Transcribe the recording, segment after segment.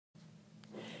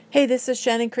Hey, this is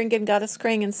Shannon Kringen, Goddess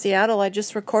Kring in Seattle. I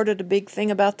just recorded a big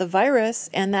thing about the virus,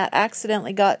 and that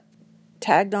accidentally got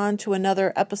tagged on to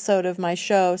another episode of my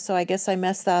show, so I guess I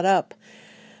messed that up.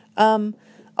 A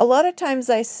lot of times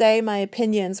I say my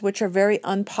opinions, which are very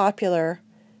unpopular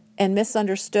and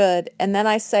misunderstood, and then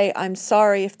I say, I'm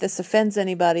sorry if this offends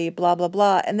anybody, blah, blah,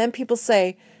 blah, and then people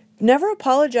say, never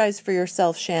apologize for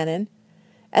yourself, Shannon.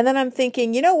 And then I'm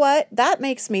thinking, you know what? That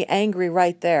makes me angry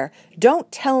right there. Don't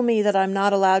tell me that I'm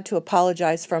not allowed to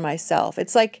apologize for myself.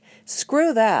 It's like,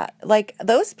 screw that. Like,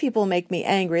 those people make me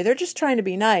angry. They're just trying to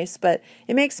be nice, but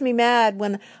it makes me mad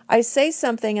when I say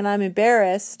something and I'm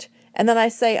embarrassed, and then I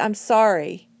say, I'm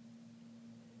sorry.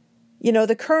 You know,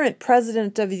 the current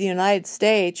president of the United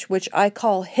States, which I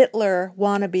call Hitler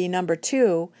wannabe number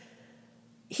 2,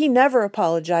 he never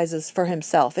apologizes for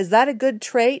himself. Is that a good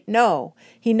trait? No.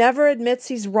 He never admits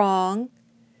he's wrong.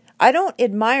 I don't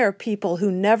admire people who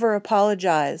never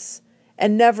apologize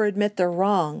and never admit they're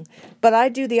wrong, but I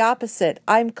do the opposite.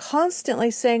 I'm constantly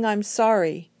saying I'm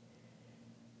sorry,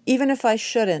 even if I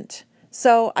shouldn't.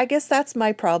 So I guess that's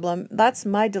my problem. That's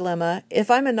my dilemma.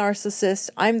 If I'm a narcissist,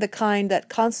 I'm the kind that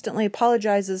constantly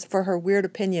apologizes for her weird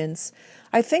opinions.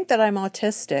 I think that I'm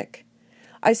autistic.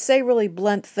 I say really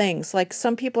blunt things, like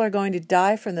some people are going to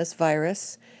die from this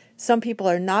virus. Some people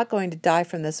are not going to die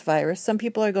from this virus. Some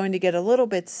people are going to get a little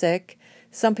bit sick.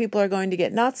 Some people are going to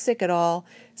get not sick at all.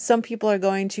 Some people are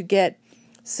going to get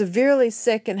severely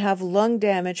sick and have lung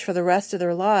damage for the rest of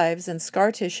their lives and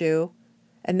scar tissue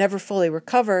and never fully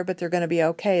recover, but they're going to be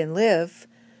okay and live.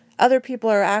 Other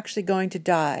people are actually going to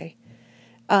die.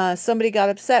 Somebody got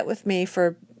upset with me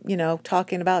for,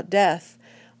 talking about death.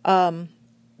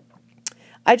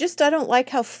 I don't like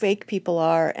how fake people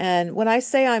are, and when I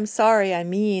say I'm sorry, I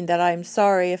mean that I'm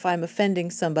sorry if I'm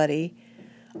offending somebody,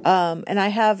 and I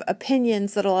have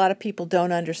opinions that a lot of people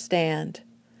don't understand.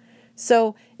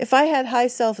 So if I had high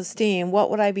self-esteem,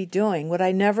 what would I be doing? Would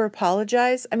I never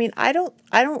apologize? I mean, I don't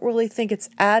really think it's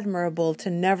admirable to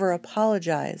never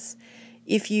apologize.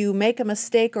 If you make a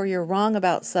mistake or you're wrong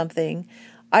about something,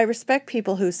 I respect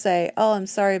people who say, oh, I'm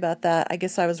sorry about that, I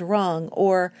guess I was wrong,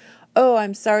 or oh,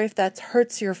 I'm sorry if that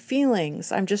hurts your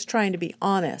feelings. I'm just trying to be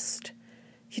honest.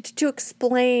 To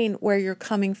explain where you're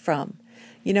coming from.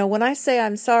 When I say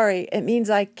I'm sorry, it means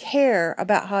I care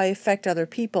about how I affect other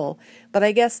people, but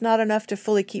I guess not enough to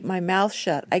fully keep my mouth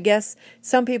shut. I guess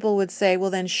some people would say,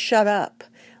 well, then shut up.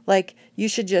 Like, you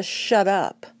should just shut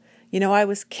up. I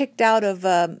was kicked out of,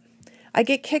 I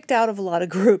get kicked out of a lot of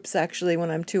groups, actually,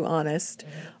 when I'm too honest.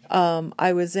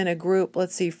 I was in a group,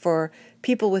 for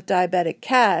people with diabetic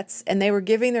cats, and they were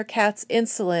giving their cats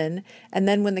insulin, and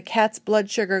then when the cat's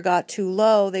blood sugar got too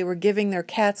low, they were giving their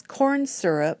cats corn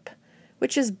syrup,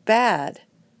 which is bad.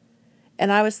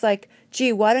 And I was like,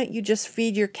 gee, why don't you just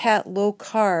feed your cat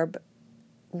low-carb,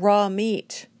 raw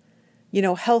meat,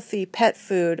 healthy pet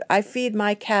food? I feed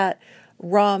my cat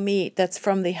raw meat that's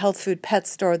from the health food pet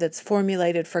store that's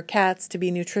formulated for cats to be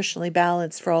nutritionally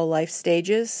balanced for all life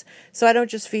stages. So I don't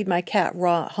just feed my cat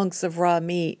hunks of raw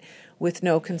meat with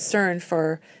no concern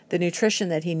for the nutrition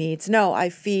that he needs. No, I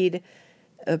feed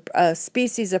a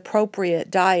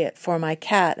species-appropriate diet for my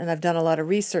cat, and I've done a lot of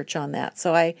research on that.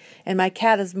 And my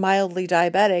cat is mildly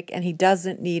diabetic, and he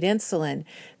doesn't need insulin,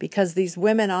 because these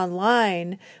women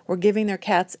online were giving their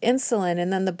cats insulin,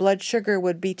 and then the blood sugar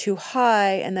would be too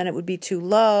high, and then it would be too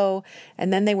low,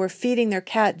 and then they were feeding their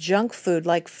cat junk food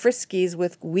like Friskies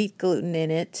with wheat gluten in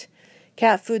it,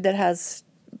 cat food that has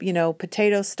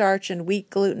potato starch and wheat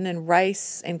gluten and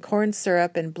rice and corn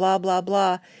syrup and blah, blah,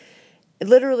 blah.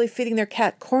 Literally feeding their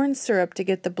cat corn syrup to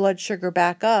get the blood sugar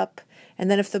back up. And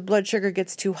then if the blood sugar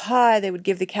gets too high, they would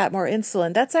give the cat more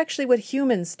insulin. That's actually what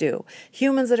humans do.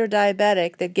 Humans that are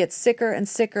diabetic, that get sicker and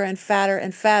sicker and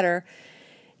fatter,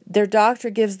 their doctor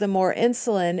gives them more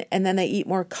insulin, and then they eat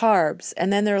more carbs.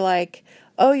 And then they're like,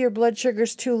 oh, your blood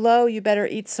sugar's too low, you better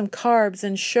eat some carbs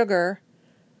and sugar.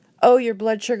 Oh, your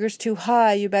blood sugar's too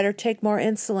high, you better take more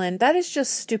insulin. That is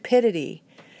just stupidity.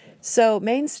 So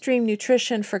mainstream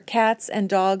nutrition for cats and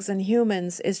dogs and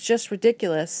humans is just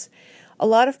ridiculous. A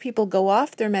lot of people go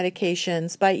off their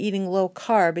medications by eating low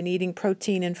carb and eating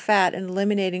protein and fat and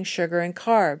eliminating sugar and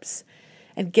carbs.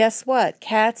 And guess what?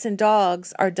 Cats and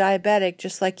dogs are diabetic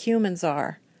just like humans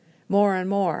are, more and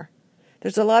more.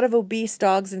 There's a lot of obese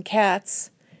dogs and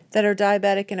cats that are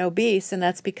diabetic and obese, and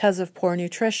that's because of poor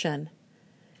nutrition.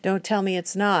 Don't tell me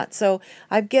it's not. So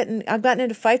I've gotten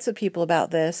into fights with people about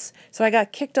this. So I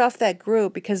got kicked off that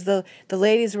group because the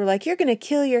ladies were like, you're going to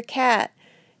kill your cat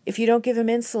if you don't give him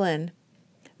insulin.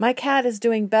 My cat is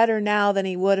doing better now than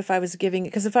he would if I was giving,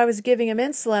 because if I was giving him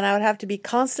insulin, I would have to be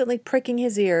constantly pricking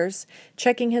his ears,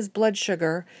 checking his blood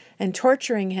sugar, and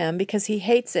torturing him because he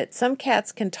hates it. Some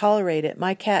cats can tolerate it.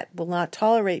 My cat will not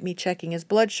tolerate me checking his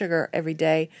blood sugar every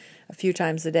day, a few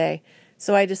times a day.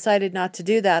 So I decided not to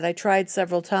do that. I tried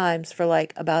several times for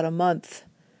like about a month.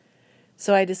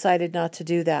 So I decided not to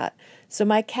do that. So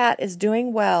my cat is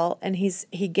doing well, and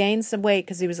he gained some weight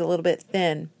because he was a little bit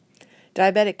thin.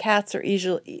 Diabetic cats are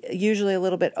usually a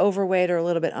little bit overweight or a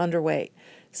little bit underweight.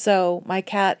 So my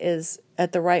cat is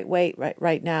at the right weight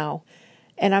right now.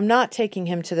 And I'm not taking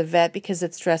him to the vet because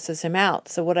it stresses him out.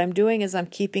 So what I'm doing is I'm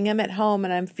keeping him at home,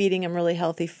 and I'm feeding him really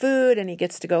healthy food, and he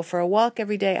gets to go for a walk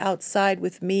every day outside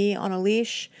with me on a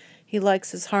leash. He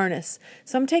likes his harness.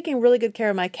 So I'm taking really good care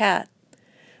of my cat.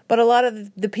 But a lot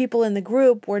of the people in the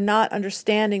group were not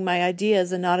understanding my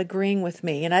ideas and not agreeing with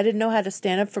me. And I didn't know how to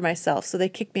stand up for myself, so they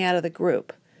kicked me out of the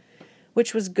group,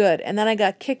 which was good. And then I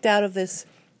got kicked out of this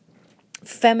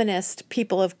feminist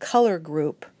people of color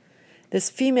group, this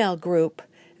female group.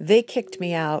 They kicked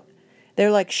me out.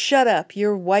 They're like, shut up,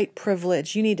 you're white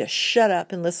privilege. You need to shut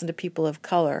up and listen to people of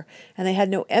color. And they had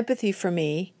no empathy for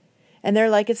me. And they're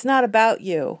like, it's not about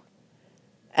you.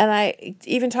 And I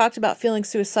even talked about feeling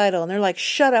suicidal, and they're like,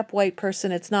 shut up, white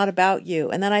person, it's not about you.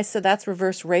 And then I said, that's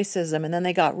reverse racism, and then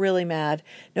they got really mad.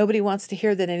 Nobody wants to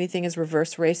hear that anything is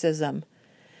reverse racism.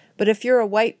 But if you're a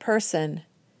white person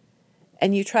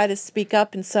and you try to speak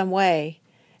up in some way,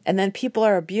 and then people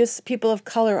of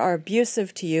color are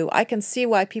abusive to you, I can see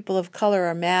why people of color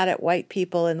are mad at white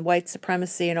people and white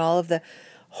supremacy and all of the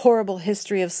horrible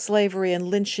history of slavery and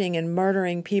lynching and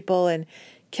murdering people and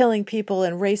killing people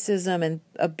and racism and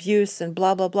abuse and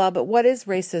blah, blah, blah. But what is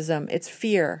racism? It's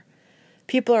fear.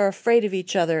 People are afraid of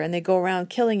each other, and they go around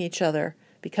killing each other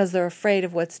because they're afraid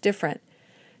of what's different.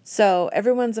 So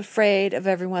everyone's afraid of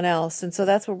everyone else. And so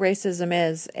that's what racism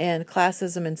is, and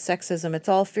classism and sexism. It's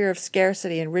all fear of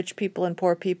scarcity, and rich people and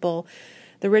poor people.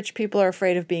 The rich people are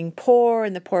afraid of being poor,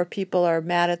 and the poor people are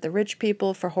mad at the rich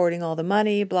people for hoarding all the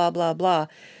money, blah, blah, blah.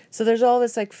 So there's all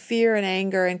this like fear and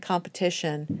anger and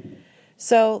competition.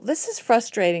 So this is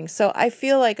frustrating. So I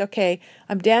feel like, okay,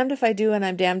 I'm damned if I do and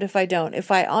I'm damned if I don't.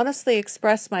 If I honestly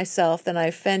express myself, then I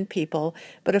offend people.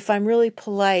 But if I'm really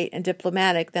polite and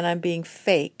diplomatic, then I'm being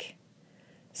fake.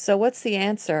 So what's the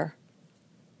answer?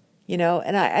 You know,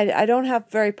 and I don't have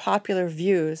very popular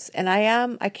views. And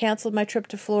I canceled my trip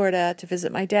to Florida to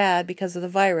visit my dad because of the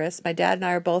virus. My dad and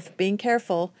I are both being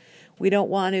careful. We don't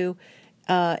want to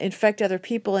infect other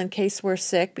people in case we're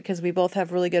sick, because we both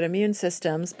have really good immune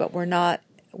systems, but we're not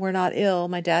ill.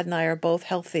 My dad and I are both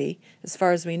healthy as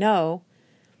far as we know.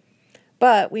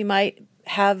 But we might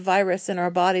have virus in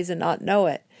our bodies and not know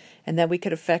it, and then we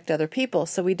could affect other people.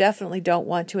 So we definitely don't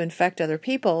want to infect other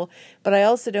people, but I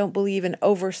also don't believe in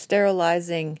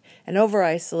over-sterilizing and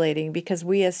over-isolating, because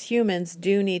we as humans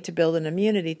do need to build an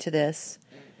immunity to this.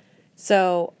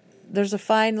 So there's a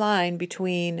fine line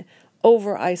between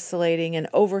over-isolating and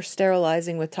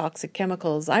over-sterilizing with toxic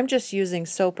chemicals. I'm just using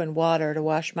soap and water to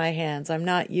wash my hands. I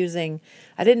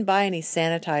didn't buy any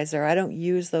sanitizer. I don't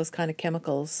use those kind of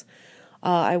chemicals.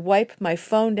 I wipe my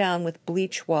phone down with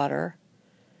bleach water,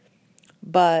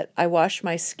 but I wash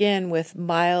my skin with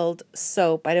mild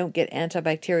soap. I don't get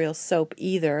antibacterial soap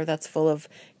either. That's full of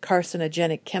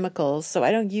carcinogenic chemicals, so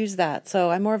I don't use that.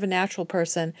 So I'm more of a natural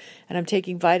person, and I'm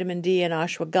taking vitamin D and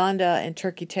ashwagandha and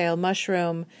turkey tail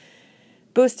mushroom,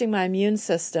 boosting my immune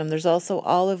system. There's also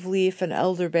olive leaf and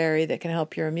elderberry that can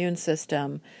help your immune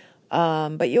system.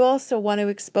 But you also want to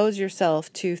expose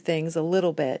yourself to things a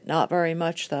little bit, not very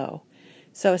much though.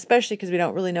 So especially because we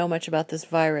don't really know much about this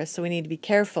virus, so we need to be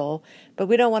careful. But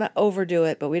we don't want to overdo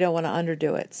it, but we don't want to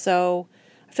underdo it. So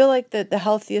I feel like the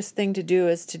healthiest thing to do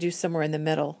is to do somewhere in the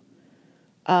middle.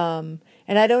 And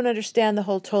I don't understand the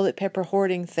whole toilet paper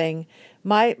hoarding thing.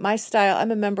 My style,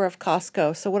 I'm a member of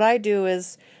Costco. So what I do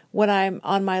is, when I'm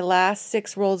on my last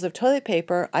 6 rolls of toilet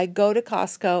paper, I go to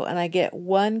Costco and I get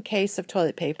 1 case of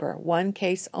toilet paper, 1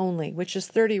 case only, which is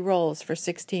 30 rolls for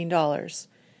 $16.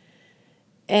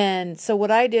 And so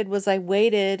what I did was I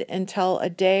waited until a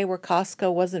day where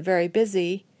Costco wasn't very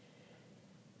busy,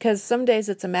 because some days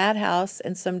it's a madhouse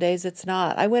and some days it's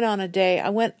not. I went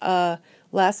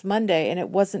last Monday and it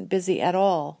wasn't busy at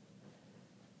all.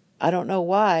 I don't know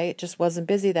why, it just wasn't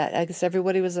busy I guess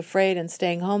everybody was afraid and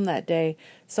staying home that day.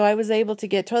 So I was able to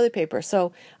get toilet paper.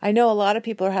 So I know a lot of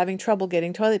people are having trouble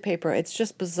getting toilet paper. It's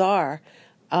just bizarre.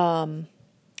 I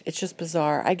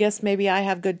guess maybe I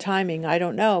have good timing. I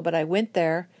don't know, but I went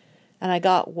there and I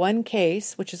got 1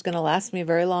 case, which is going to last me a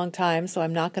very long time, so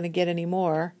I'm not going to get any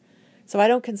more. So I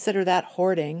don't consider that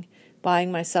hoarding.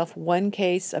 buying myself one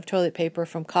case of toilet paper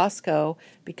from Costco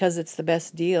because it's the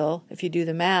best deal. If you do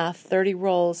the math, 30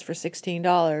 rolls for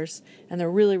 $16, and they're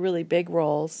really, really big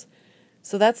rolls.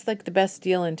 So that's like the best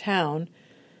deal in town.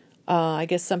 I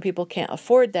guess some people can't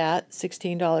afford that,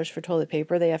 $16 for toilet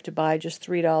paper. They have to buy just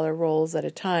 $3 rolls at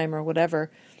a time or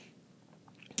whatever.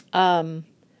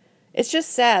 It's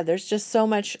just sad. There's just so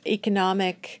much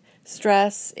economic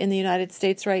stress in the United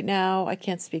States right now. I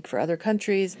can't speak for other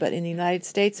countries, but in the United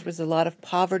States, there's a lot of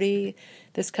poverty.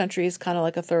 This country is kind of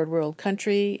like a third world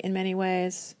country in many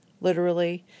ways,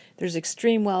 literally. There's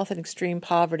extreme wealth and extreme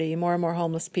poverty, more and more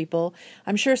homeless people.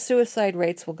 I'm sure suicide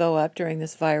rates will go up during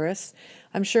this virus.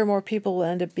 I'm sure more people will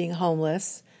end up being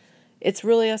homeless. It's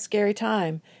really a scary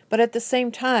time. But at the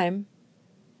same time,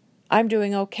 I'm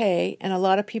doing okay, and a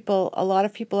lot of people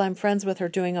I'm friends with are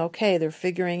doing okay. They're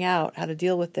figuring out how to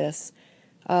deal with this.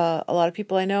 A lot of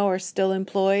people I know are still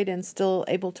employed and still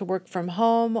able to work from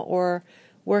home or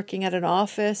working at an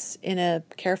office in a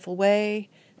careful way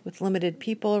with limited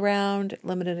people around,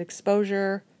 limited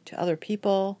exposure to other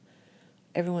people.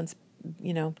 Everyone's,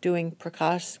 taking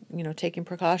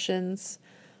precautions.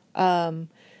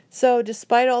 So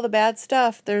despite all the bad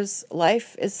stuff,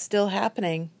 life is still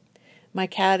happening. My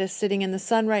cat is sitting in the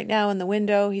sun right now in the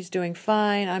window. He's doing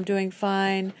fine. I'm doing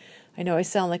fine. I know I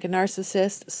sound like a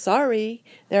narcissist. Sorry.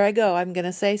 There I go. I'm going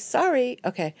to say sorry.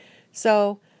 Okay.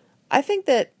 So I think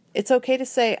that it's okay to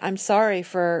say I'm sorry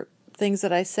for things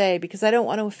that I say because I don't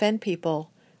want to offend people.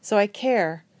 So I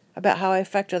care about how I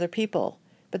affect other people.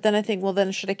 But then I think, well,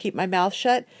 then should I keep my mouth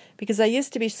shut? Because I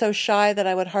used to be so shy that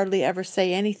I would hardly ever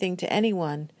say anything to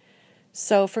anyone.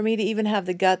 So for me to even have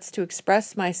the guts to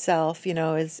express myself,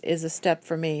 is a step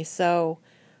for me. So,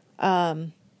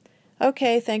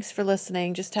 okay, thanks for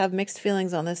listening. Just have mixed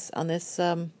feelings on this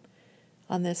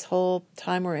whole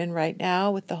time we're in right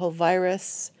now with the whole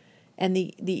virus, and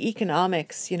the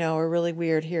economics, are really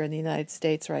weird here in the United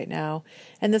States right now.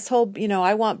 And this whole,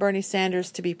 I want Bernie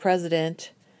Sanders to be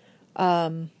president,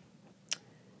 and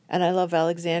I love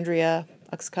Alexandria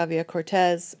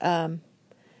Ocasio-Cortez.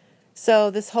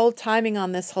 So this whole timing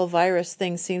on this whole virus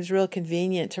thing seems real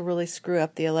convenient to really screw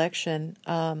up the election.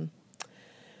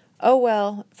 Oh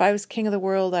well, if I was king of the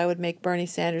world, I would make Bernie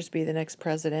Sanders be the next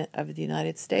president of the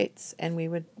United States, and we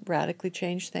would radically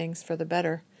change things for the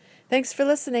better. Thanks for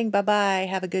listening. Bye-bye.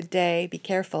 Have a good day. Be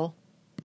careful.